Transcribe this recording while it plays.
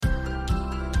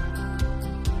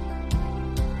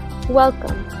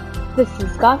Welcome. This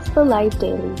is Gospel Light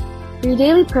Daily, your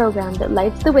daily program that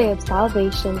lights the way of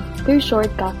salvation through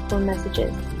short gospel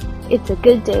messages. It's a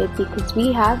good day because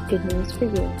we have good news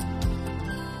for you.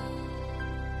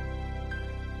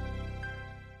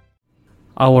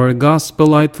 Our gospel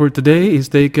light for today is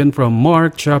taken from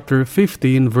Mark chapter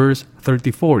 15 verse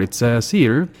 34. It says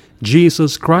here,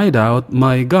 Jesus cried out,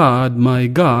 my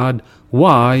God,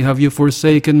 why have you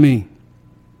forsaken me?"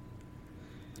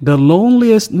 The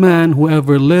loneliest man who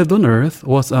ever lived on earth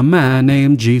was a man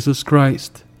named Jesus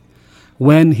Christ.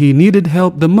 When he needed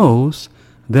help the most,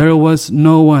 there was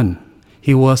no one.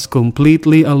 He was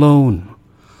completely alone,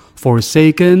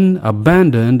 forsaken,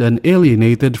 abandoned, and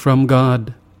alienated from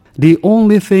God. The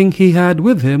only thing he had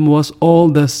with him was all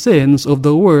the sins of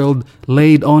the world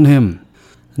laid on him.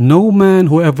 No man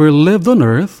who ever lived on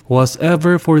earth was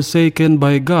ever forsaken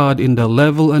by God in the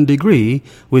level and degree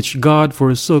which God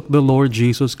forsook the Lord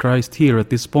Jesus Christ here at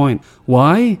this point.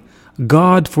 Why?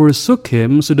 God forsook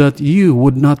him so that you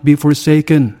would not be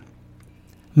forsaken.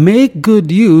 Make good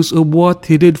use of what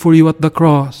he did for you at the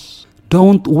cross.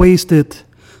 Don't waste it.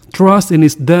 Trust in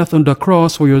his death on the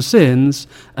cross for your sins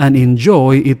and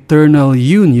enjoy eternal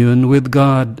union with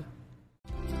God.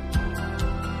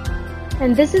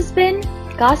 And this has been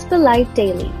Gospel Light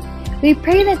Daily. We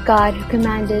pray that God who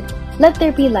commanded, "Let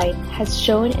there be light," has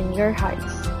shone in your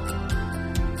hearts.